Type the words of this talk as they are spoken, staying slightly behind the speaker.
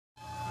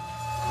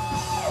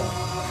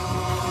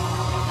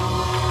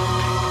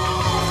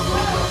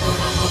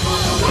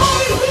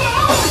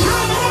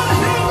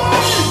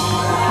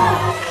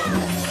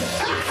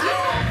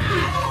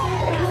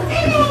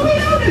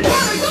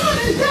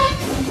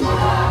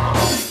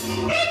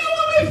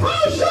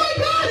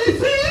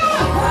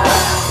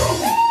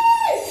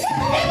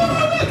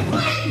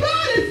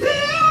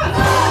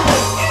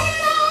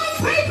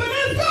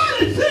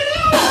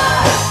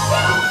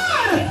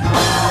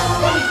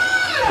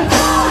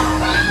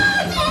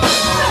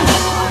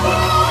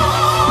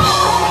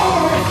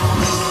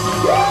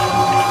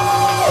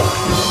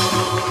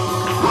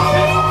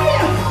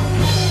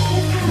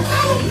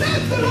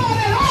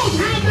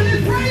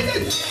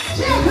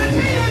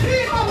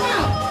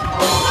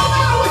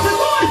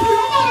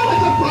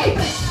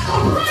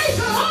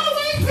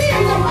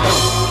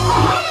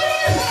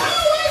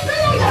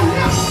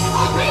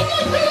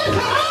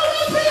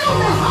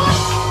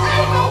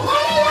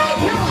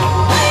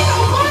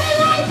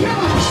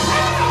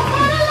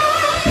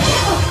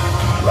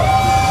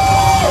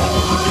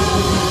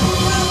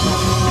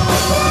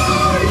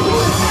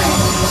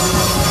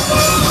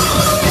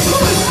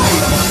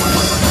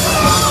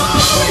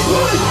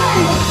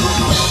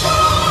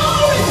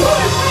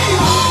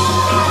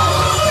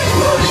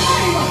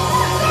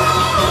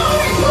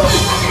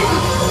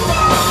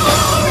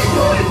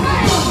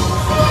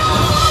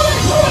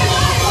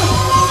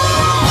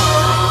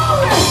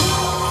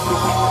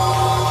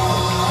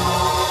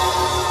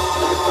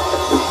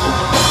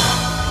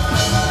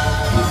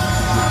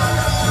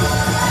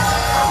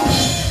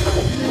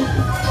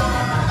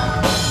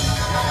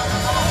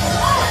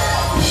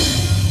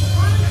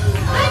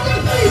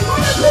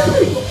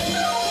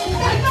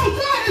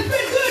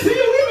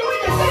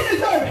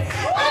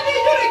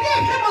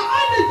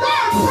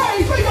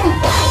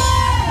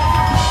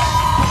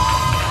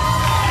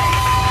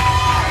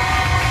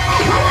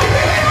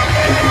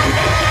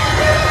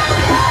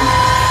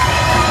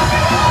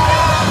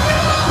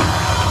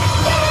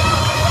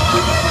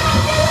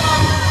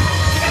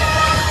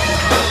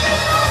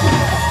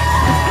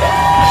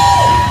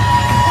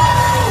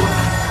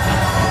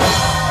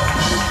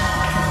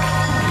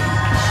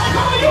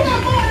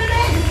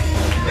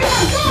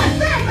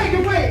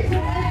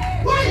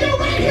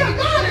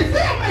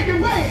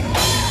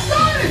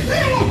is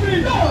still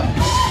opening doors.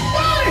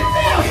 God is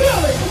still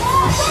healing.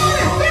 God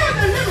is still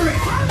delivering.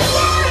 God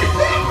is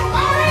still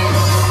providing.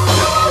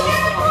 Come on,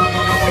 give him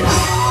praise.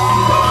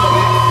 Come on,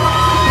 give him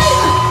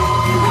praise.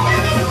 Give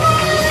him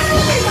praise.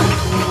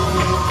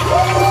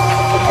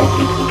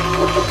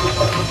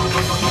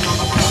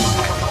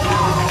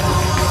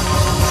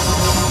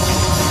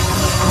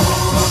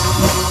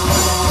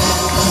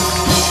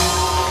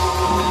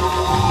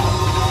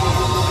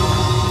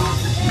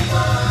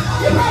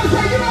 You probably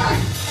say, you know what?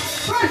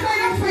 First thing,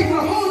 I'm facing a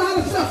whole lot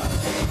of stuff.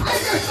 I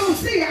just don't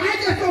see it. I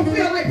just don't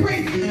feel like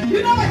praising.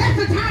 You know what? That's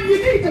the time you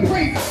need to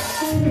praise.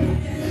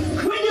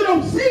 When you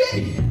don't see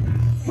it,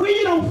 when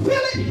you don't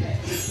feel it,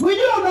 when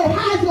you don't know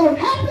how it's going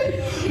to happen,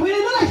 when it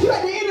looks like you're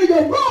at the end of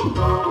your rope,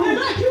 when it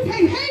looks like you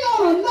can't hang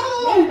on another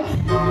longer,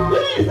 you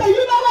need to say,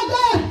 you know what,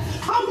 God?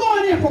 I'm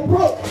going in for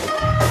broke.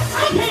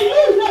 I can't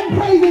lose nothing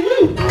praising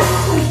you.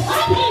 I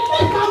can't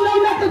miss out on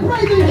nothing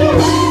praising you.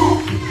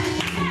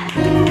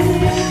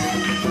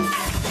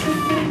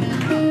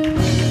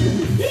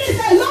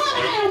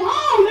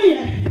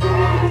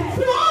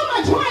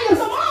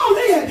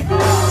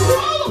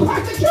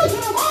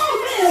 Persecution, I'm all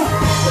there.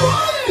 Through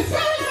all the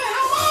experiment,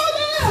 I'm all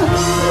there.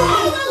 Through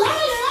all the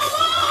lying, I'm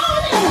all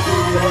there.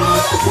 Through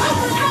all the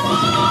suffering, I'm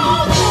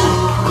all there.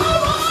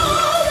 I'm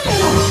all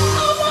there.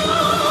 I'm all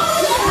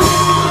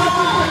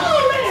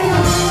there.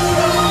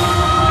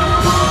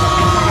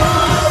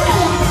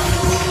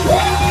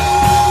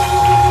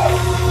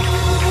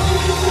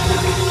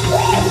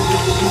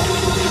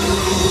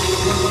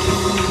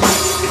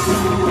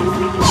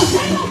 Oh,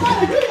 can't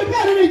nobody do you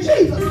better than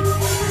Jesus.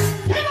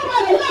 Can't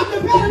nobody love you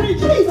better than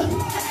Jesus.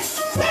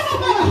 Can't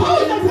nobody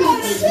hold you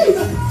better than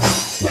Jesus.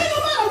 Can't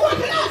nobody work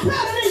it out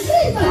better than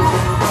Jesus.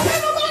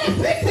 Can't nobody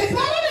fix it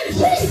better than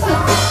Jesus.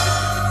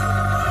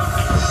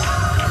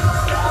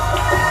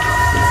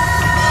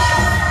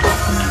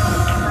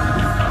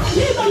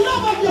 He's the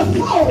love of your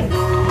soul.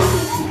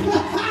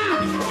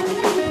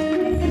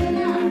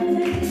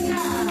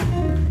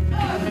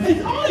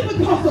 It's only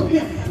because of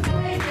him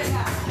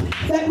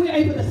that we're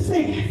able to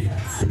sing.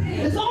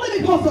 It's only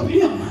because of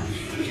him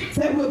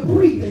that we're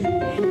breathing,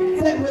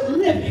 that we're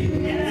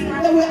living,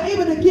 that we're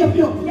able to give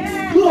him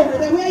glory,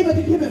 that we're able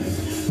to give him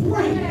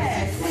praise.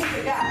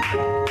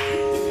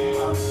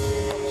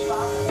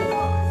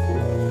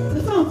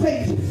 The song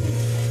says,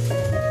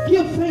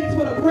 give thanks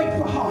with a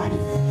grateful heart.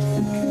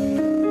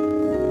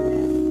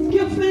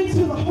 Give thanks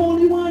to the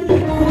Holy One.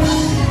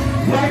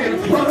 Right in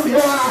front of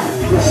your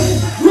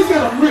eyes. Look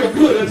at them real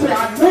good and say, I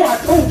know I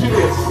told you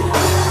this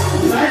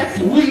last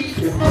week.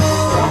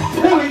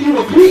 I'm telling you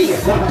again,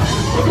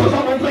 because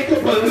I'm going to make a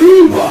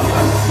believer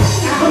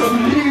out of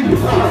you.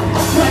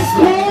 That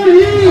God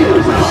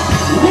is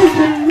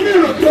working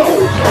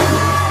miracles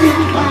in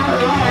my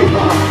life.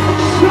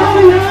 Show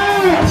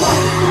yeah!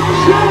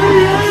 Show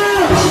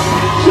yeah!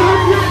 Show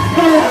yeah!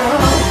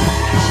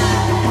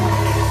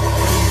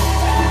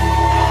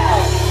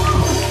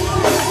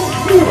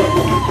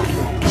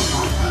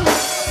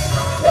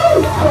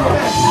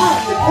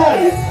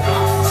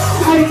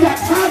 I ain't got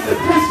time to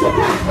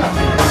testify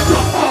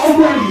all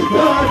he's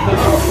done.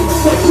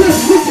 But just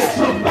look at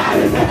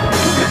somebody and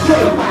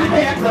tell him I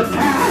had the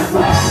time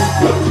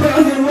to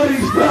tell you what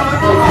he's done.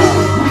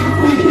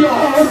 We hear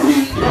all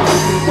week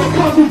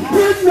because he's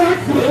been that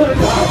good.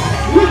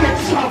 Look at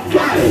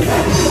somebody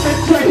and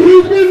say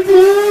he's been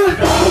good.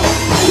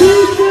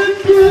 He's been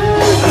good.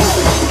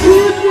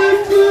 He's been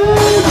good.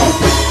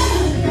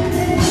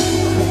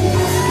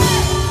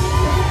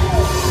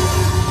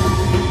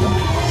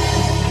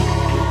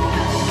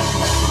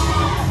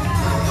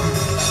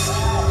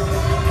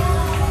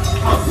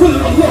 Put it a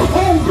little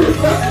hungry.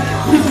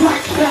 He's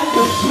like that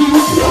the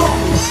sweet.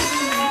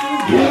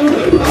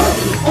 Good.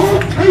 Oh,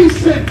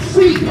 taste and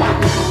see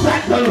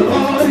that the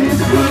Lord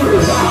is good.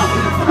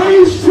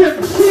 Taste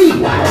and see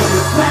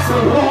that the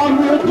Lord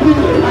will do.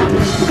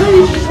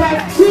 Taste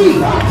and see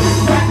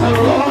that the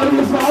Lord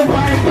is all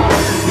right.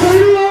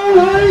 Ain't he all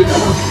right?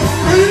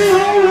 Ain't he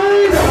all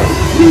right?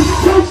 He's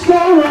just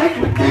all right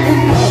with me.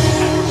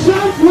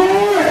 Just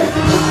glory.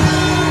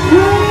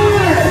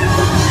 Glory.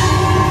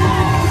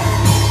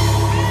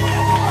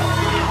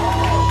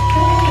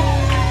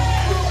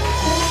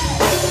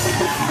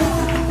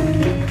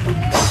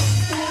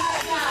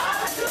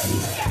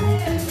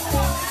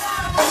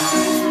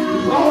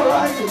 He's all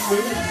right with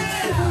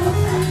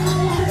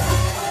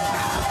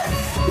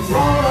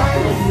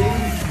me.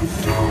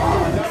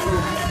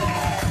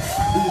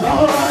 He's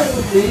all right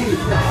with me.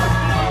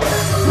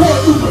 Going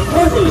through the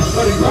turbulence,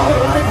 but he's all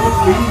right with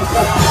me.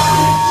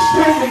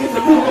 Standing in the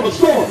middle of a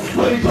storm,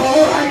 but he's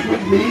all right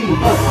with me.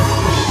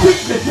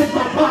 Sickness in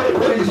my body,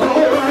 but he's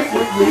all right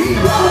with me.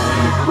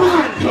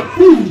 Mind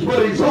confused, but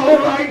he's all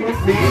right with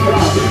me.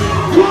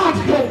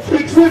 God's gonna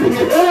fix it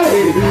here.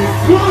 Hey,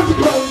 God's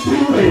gonna do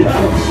it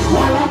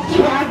while I'm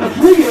trying to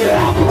figure it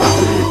out.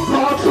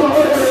 God's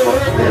already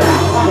worked it out.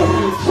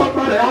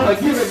 Somebody ought to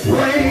give him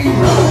praise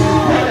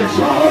that it's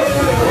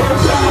already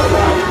worked out.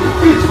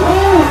 It's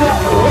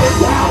already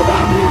worked out.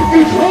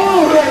 It's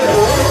already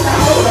worked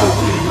out.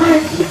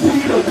 Thanks be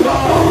to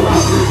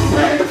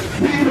God.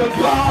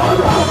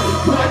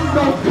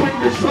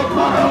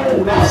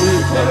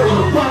 that it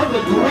was by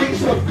the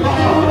grace of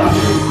God.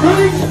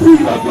 Thanks be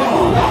to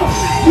God.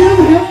 Give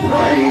him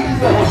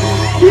praise.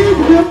 Give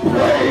him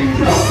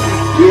praise.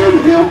 Give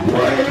him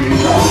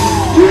praise.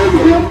 Give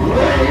him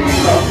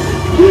praise.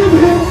 Give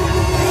him.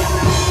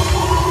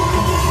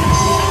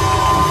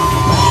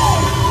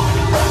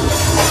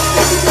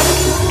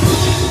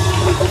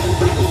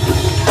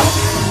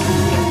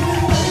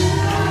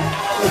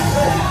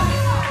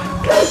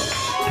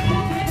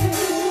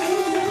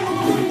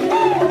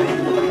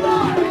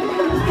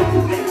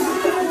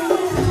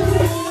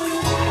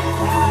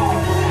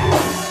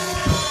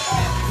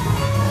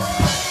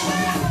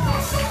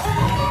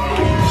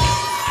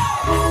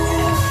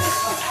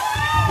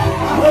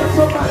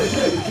 Somebody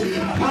said,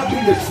 how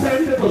can you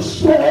stand in a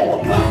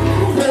storm,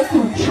 go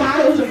through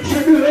trials and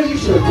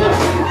tribulations,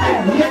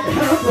 and yet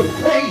have the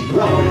faith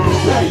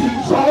that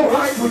he's all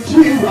right with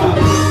you?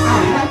 I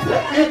have to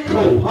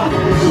echo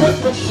what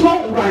the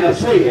songwriter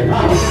said.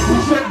 He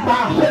said,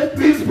 my hope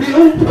is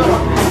built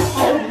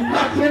on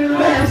nothing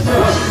less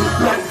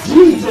than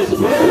Jesus'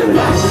 blood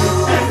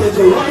and his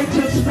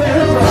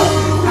righteousness.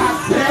 I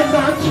dare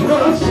not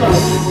trust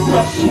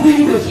the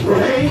sweetest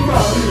frame,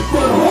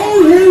 but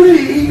wholly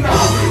lean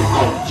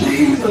on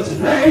Jesus'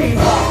 name.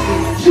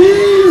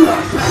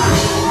 Jesus,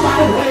 my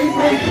way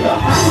maker.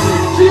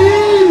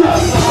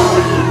 Jesus,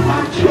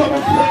 my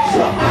trouble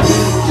fixer.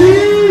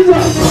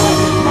 Jesus,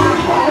 my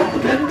heart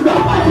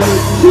mender.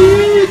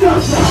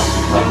 Jesus,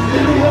 the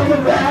lily of the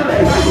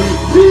valley.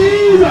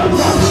 Jesus,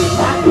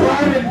 my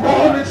bright and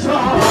morning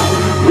star.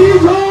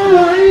 He's all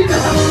right.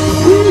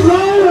 He's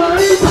all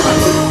right.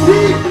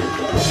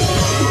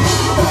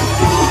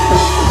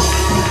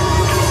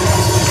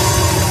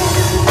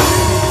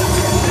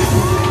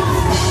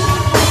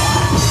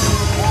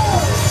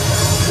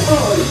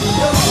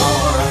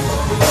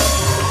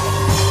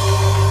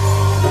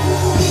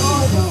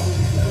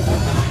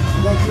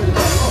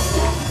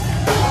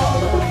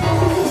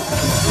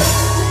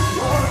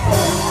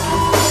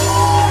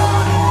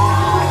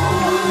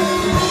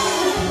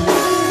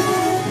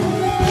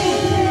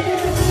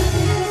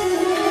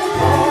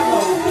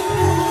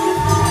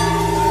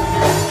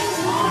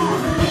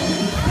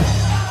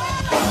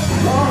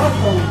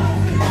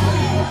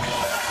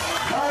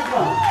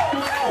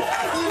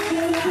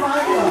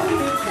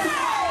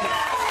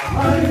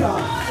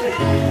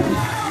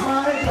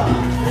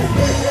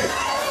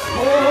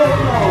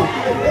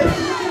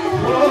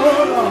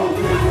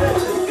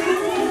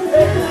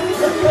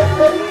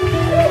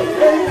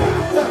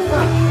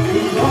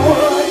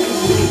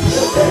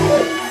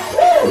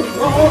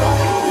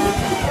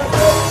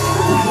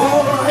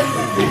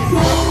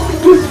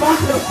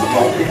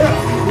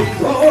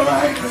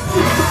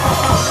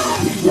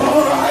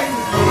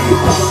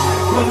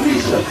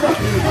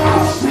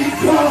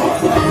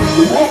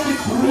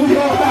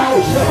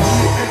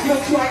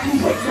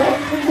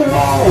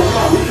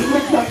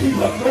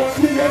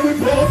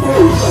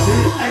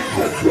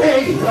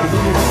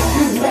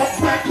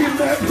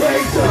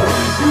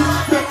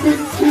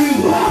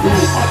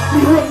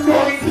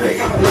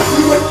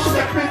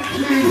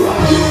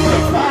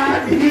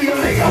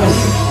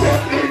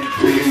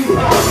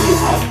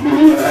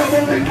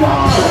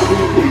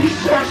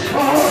 He's just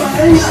all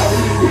right.